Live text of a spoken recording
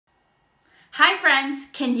Hi friends,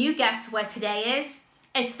 can you guess what today is?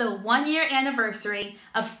 It's the 1-year anniversary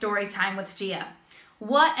of Storytime with Gia.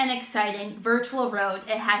 What an exciting virtual road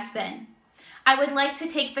it has been. I would like to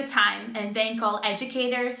take the time and thank all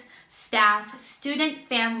educators, staff, student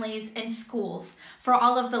families, and schools for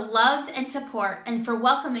all of the love and support and for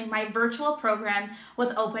welcoming my virtual program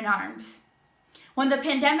with open arms. When the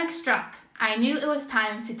pandemic struck, I knew it was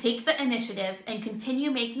time to take the initiative and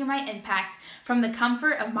continue making my impact from the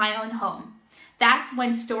comfort of my own home. That's when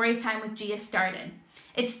Storytime with Gia started.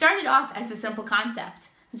 It started off as a simple concept,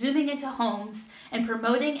 zooming into homes and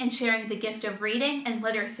promoting and sharing the gift of reading and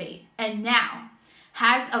literacy, and now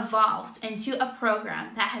has evolved into a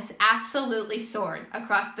program that has absolutely soared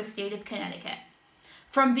across the state of Connecticut.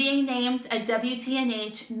 From being named a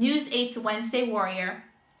WTNH News 8's Wednesday Warrior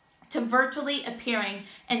to virtually appearing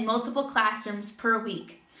in multiple classrooms per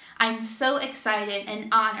week, I'm so excited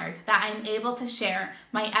and honored that I'm able to share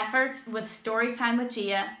my efforts with Storytime with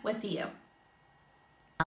Gia with you.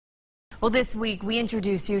 Well, this week we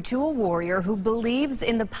introduce you to a warrior who believes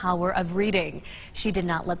in the power of reading. She did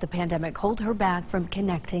not let the pandemic hold her back from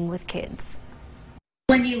connecting with kids.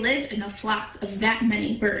 When you live in a flock of that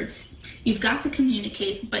many birds, you've got to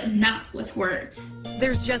communicate, but not with words.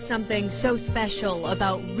 There's just something so special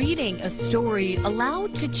about reading a story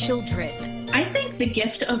aloud to children. I think the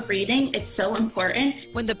gift of reading, it's so important.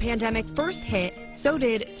 When the pandemic first hit, so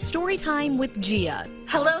did Storytime with Gia.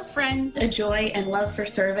 Hello friends, a joy and love for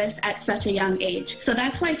service at such a young age. So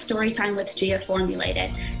that's why Storytime with Gia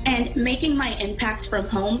formulated. And making my impact from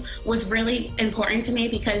home was really important to me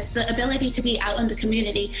because the ability to be out in the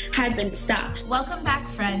community had been stopped. Welcome back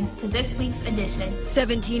friends to this week's edition.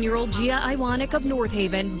 17-year-old Gia Iwanek of North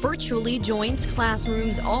Haven virtually joins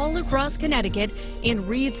classrooms all across Connecticut and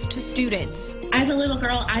reads to students. As a little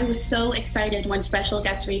girl, I was so excited when special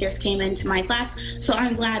guest readers came into my class, so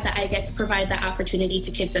I'm glad that I get to provide that opportunity to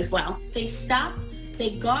kids as well. They stop,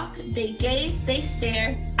 they gawk, they gaze, they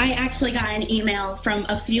stare. I actually got an email from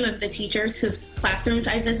a few of the teachers whose classrooms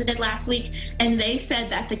I visited last week, and they said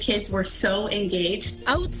that the kids were so engaged.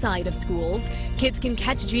 Outside of schools, kids can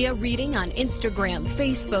catch Gia reading on Instagram,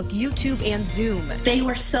 Facebook, YouTube, and Zoom. They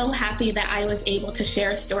were so happy that I was able to share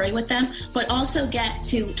a story with them, but also get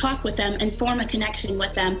to talk with them and form a connection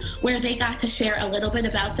with them where they got to share a little bit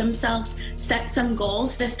about themselves, set some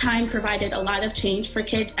goals. This time provided a lot of change for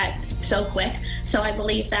kids so quick, so I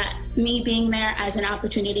believe that me being there as an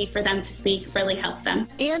opportunity for them to speak really helped them.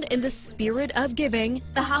 And in the spirit of giving,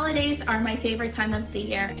 the holidays are my favorite time of the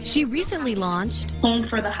year. She recently launched Home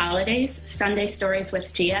for the Holidays, Sunday Stories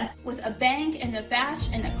with Gia. With a bang and a bash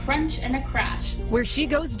and a crunch and a crash. Where she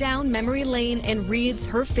goes down memory lane and reads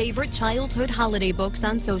her favorite childhood holiday books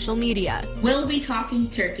on social media. We'll be talking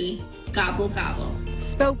turkey. Gobble, gobble.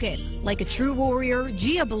 Spoken like a true warrior,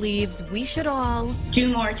 Gia believes we should all do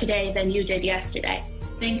more today than you did yesterday.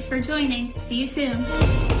 Thanks for joining. See you soon.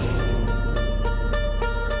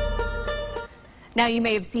 Now, you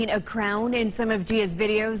may have seen a crown in some of Gia's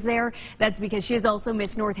videos there. That's because she is also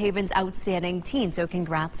Miss North Haven's Outstanding Teen, so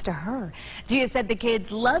congrats to her. Gia said the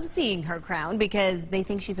kids love seeing her crown because they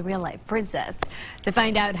think she's a real-life princess. To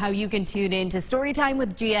find out how you can tune in to Storytime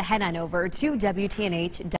with Gia, head on over to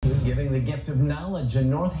WTNH. Giving the gift of knowledge, a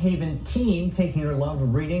North Haven teen taking her love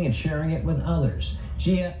of reading and sharing it with others.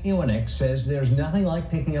 Gia Iwanek says there's nothing like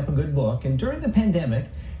picking up a good book, and during the pandemic,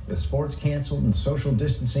 with sports canceled and social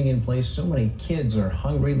distancing in place, so many kids are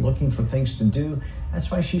hungry, looking for things to do. That's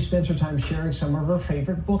why she spends her time sharing some of her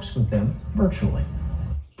favorite books with them virtually.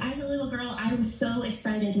 As a little girl, I was so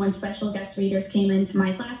excited when special guest readers came into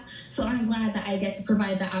my class, so I'm glad that I get to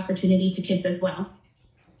provide that opportunity to kids as well.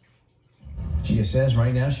 Gia says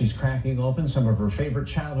right now she's cracking open some of her favorite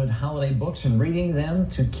childhood holiday books and reading them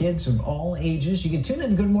to kids of all ages. You can tune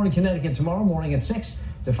in to Good Morning Connecticut tomorrow morning at 6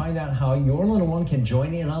 to find out how your little one can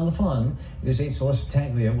join in on the fun. News 8's Celeste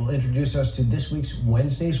Taglia will introduce us to this week's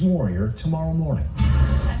Wednesday's Warrior tomorrow morning.